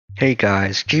Hey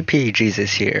guys, GPA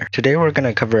Jesus here. Today we're going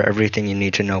to cover everything you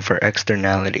need to know for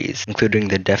externalities, including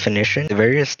the definition, the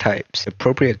various types,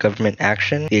 appropriate government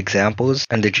action, the examples,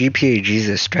 and the GPA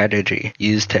Jesus strategy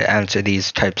used to answer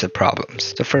these types of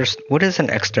problems. So first, what is an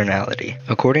externality?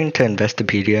 According to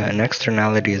Investopedia, an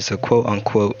externality is a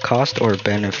quote-unquote cost or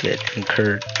benefit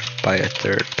incurred by a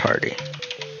third party.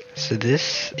 So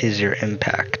this is your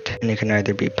impact, and it can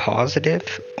either be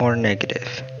positive or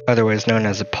negative, otherwise known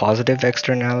as a positive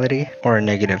externality or a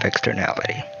negative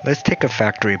externality. Let's take a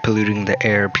factory polluting the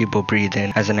air people breathe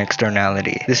in as an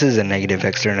externality. This is a negative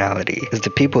externality, as the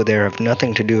people there have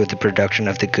nothing to do with the production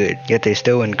of the good, yet they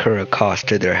still incur a cost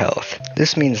to their health.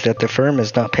 This means that the firm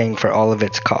is not paying for all of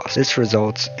its costs. This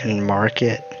results in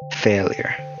market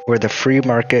failure, where the free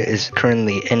market is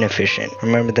currently inefficient.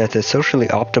 Remember that the socially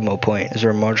optimal point is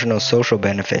where marginal social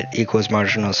benefit equals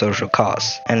marginal social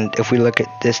costs. And if we look at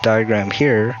this diagram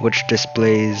here, which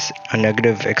displays a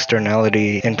negative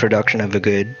externality in production of a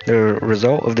good, the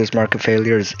result of this market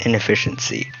failure is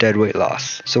inefficiency, deadweight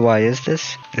loss. So why is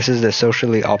this? This is the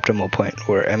socially optimal point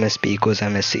where MSB equals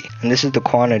MSC. And this is the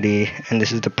quantity and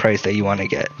this is the price that you want to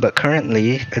get. But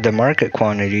currently, the market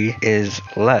quantity is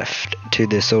left to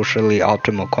the socially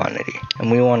optimal quantity,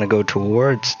 and we want to go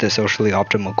towards the socially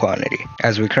optimal quantity,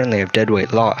 as we currently have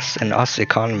deadweight loss, and us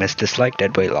economists dislike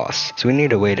deadweight loss, so we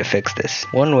need a way to fix this.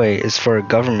 One way is for a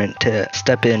government to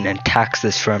step in and tax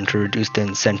this firm to reduce the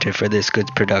incentive for this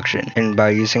goods production, and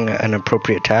by using an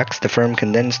appropriate tax, the firm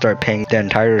can then start paying the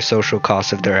entire social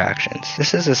cost of their actions.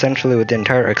 This is essentially what the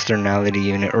entire externality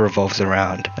unit revolves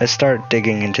around. Let's start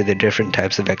digging into the different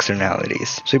types of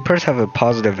externalities. So we first have a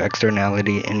positive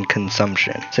externality in consumption.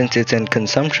 Since it's in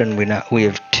consumption, we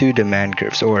have two demand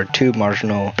curves, or two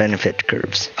marginal benefit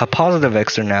curves. A positive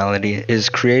externality is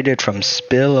created from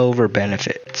spillover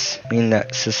benefits, meaning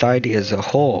that society as a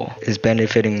whole is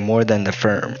benefiting more than the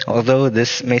firm. Although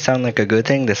this may sound like a good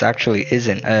thing, this actually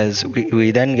isn't, as we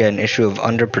then get an issue of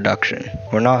underproduction,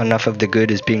 where not enough of the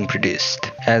good is being produced.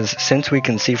 Since we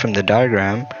can see from the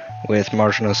diagram, with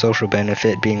marginal social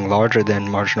benefit being larger than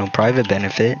marginal private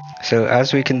benefit. So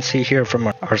as we can see here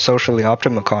from our socially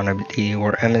optimal quantity,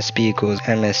 where MSB equals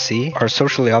MSC, our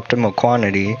socially optimal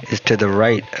quantity is to the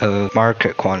right of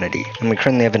market quantity, and we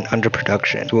currently have an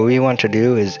underproduction. So what we want to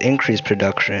do is increase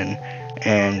production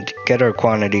and get our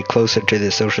quantity closer to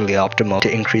the socially optimal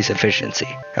to increase efficiency.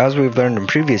 As we've learned in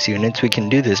previous units, we can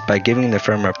do this by giving the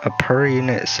firm a per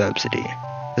unit subsidy.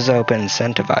 This will help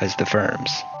incentivize the firms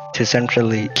to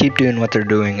essentially keep doing what they're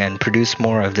doing and produce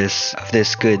more of this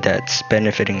good that's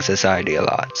benefiting society a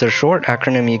lot. So a short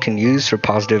acronym you can use for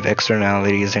positive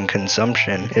externalities and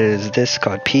consumption is this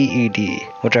called PED,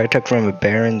 which I took from a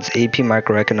Barron's AP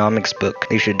Microeconomics book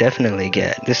you should definitely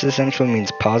get. This essentially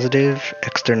means positive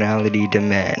externality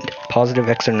demand. Positive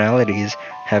externalities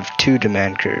have two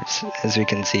demand curves, as we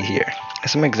can see here.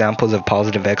 Some examples of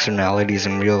positive externalities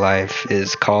in real life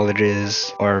is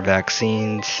colleges or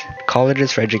vaccines.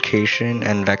 Colleges for education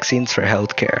and vaccines for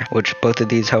healthcare, which both of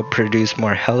these help produce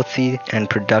more healthy and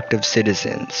productive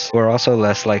citizens who are also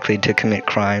less likely to commit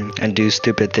crime and do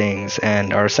stupid things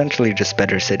and are essentially just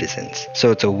better citizens. So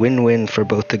it's a win-win for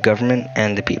both the government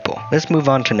and the people. Let's move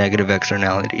on to negative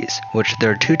externalities, which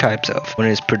there are two types of. One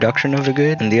is production of a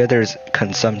good and the other is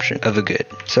consumption of a good.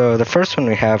 So the first one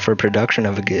we have for production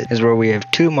of a good is where we have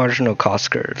two marginal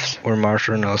cost curves, where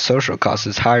marginal social cost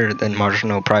is higher than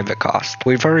marginal private cost.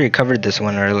 We've already covered this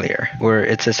one earlier, where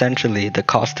it's essentially the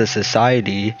cost to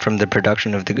society from the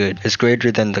production of the good is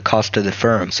greater than the cost to the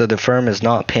firm. So the firm is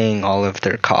not paying all of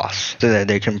their costs so that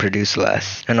they can produce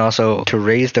less, and also to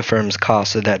raise the firm's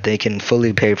costs so that they can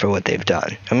fully pay for what they've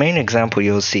done. A main example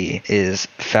you'll see is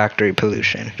factory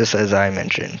pollution, just as I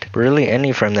mentioned. Really,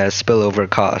 any firm that has spillover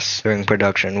costs during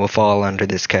production will fall under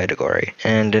this category.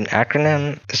 And an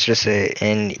acronym, let's just say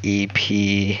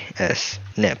NEPS.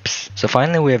 NIPS. So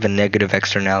finally we have a negative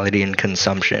externality in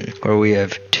consumption, where we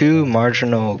have two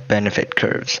marginal benefit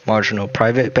curves, marginal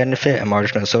private benefit and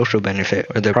marginal social benefit,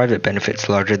 where the private benefit is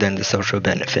larger than the social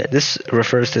benefit. This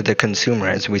refers to the consumer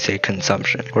as we say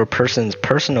consumption, where a person's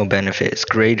personal benefit is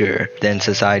greater than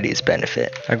society's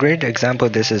benefit. A great example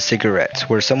of this is cigarettes,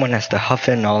 where someone has to huff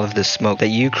in all of the smoke that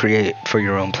you create for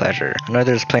your own pleasure.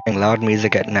 Another is playing loud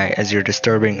music at night as you're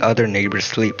disturbing other neighbors'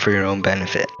 sleep for your own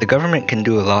benefit. The government can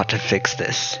do a lot to fix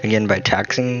this, again by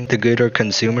taxing the good or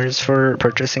consumers for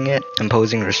purchasing it,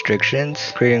 imposing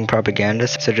restrictions, creating propaganda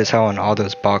such as how on all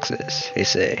those boxes they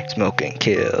say smoking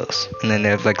kills, and then they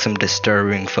have like some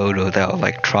disturbing photo that will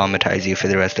like traumatize you for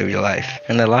the rest of your life.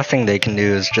 And the last thing they can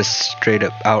do is just straight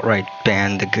up outright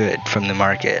ban the good from the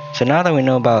market. So now that we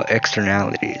know about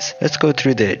externalities, let's go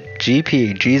through the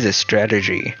GPA Jesus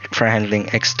strategy for handling handling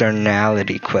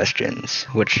externality questions,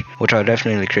 which I'll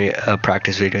definitely create a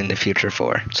practice video in the future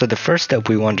for. So the first step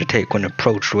we want to take when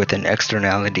approached with an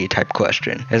externality type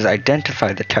question is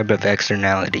identify the type of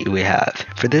externality we have.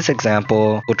 For this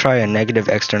example, we'll try a negative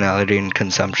externality in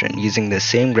consumption using the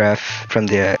same graph from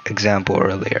the example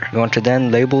earlier. We want to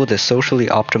then label the socially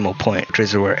optimal point, which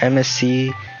is where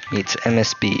MSC meets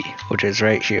MSB, which is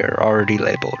right here, already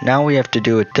labeled. Now we have to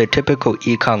do the typical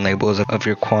econ labels of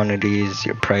your quantities,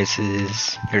 your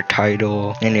prices, your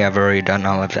title, and you have already done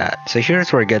all of that. So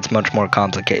here's where it gets much more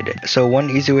complicated. So one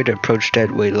easy way to approach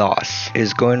deadweight loss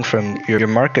is going from your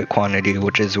market quantity,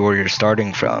 which is where you're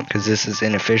starting from, because this is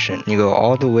inefficient. You go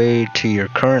all the way to your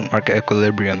current market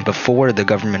equilibrium before the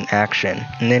government action,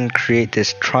 and then create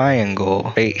this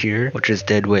triangle right here, which is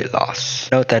deadweight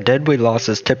loss. Note that deadweight loss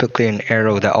is typically an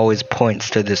arrow that always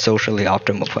points to the socially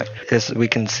optimal point. As we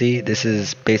can see, this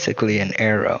is basically an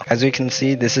arrow. As we can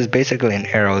see, this is basically an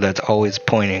arrow that's always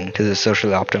pointing to the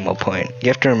socially optimal point. You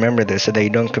have to remember this so that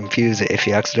you don't confuse it. If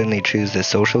you accidentally choose the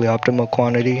socially optimal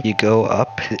quantity, you go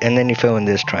up and then you fill in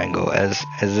this triangle, as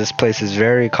this place is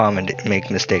very common to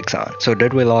make mistakes on. So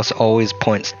deadweight loss always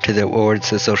points towards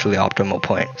the socially optimal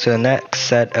point. So the next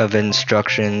set of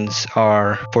instructions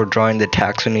are for drawing the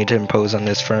tax we need to impose on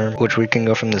this firm, which we can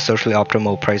go from the socially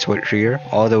optimal price here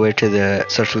all the way to the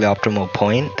socially optimal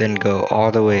point, then go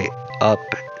all the way up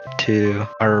to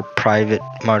our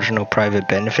marginal private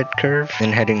benefit curve,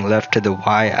 then heading left to the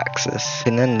y-axis,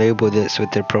 and then label this with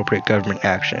the appropriate government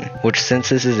action, which, since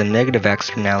this is a negative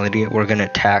externality, we're going to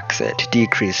tax it to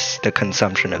decrease the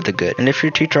consumption of the good. And if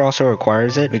your teacher also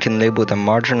requires it, we can label the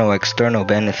marginal external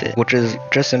benefit, which is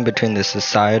just in between the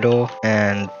societal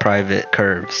and private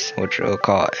curves, which we'll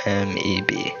call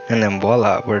MEB. And then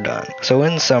voila, we're done. So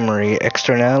in summary,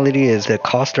 externality is the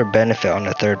cost or benefit on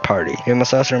a third party. You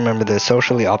must also remember the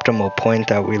socially optimal point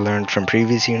that we learned from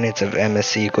previous units of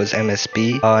MSC equals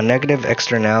MSB. Negative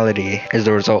externality is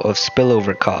the result of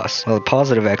spillover costs, while the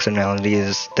positive externality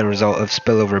is the result of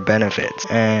spillover benefits.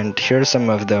 And here's some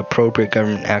of the appropriate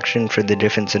government action for the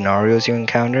different scenarios you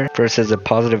encounter. First is a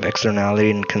positive externality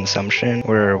in consumption,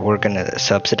 where we're going to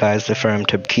subsidize the firm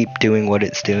to keep doing what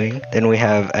it's doing. Then we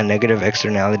have a negative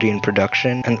externality in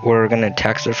production, and we're going to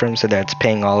tax the firm so that it's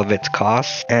paying all of its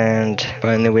costs. And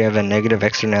finally, we have a negative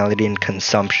externality in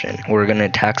consumption. We're going to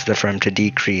tax the firm to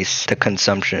decrease the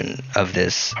consumption of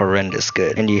this horrendous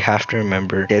good. And you have to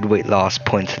remember, deadweight loss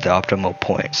points to the optimal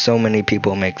point. So many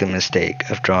people make the mistake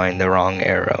of drawing the wrong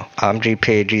arrow. I'm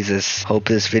GPA Jesus. Hope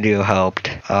this video helped.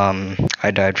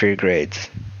 I died for your grades.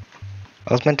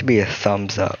 I was meant to be a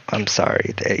thumbs up. I'm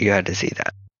sorry that you had to see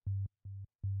that.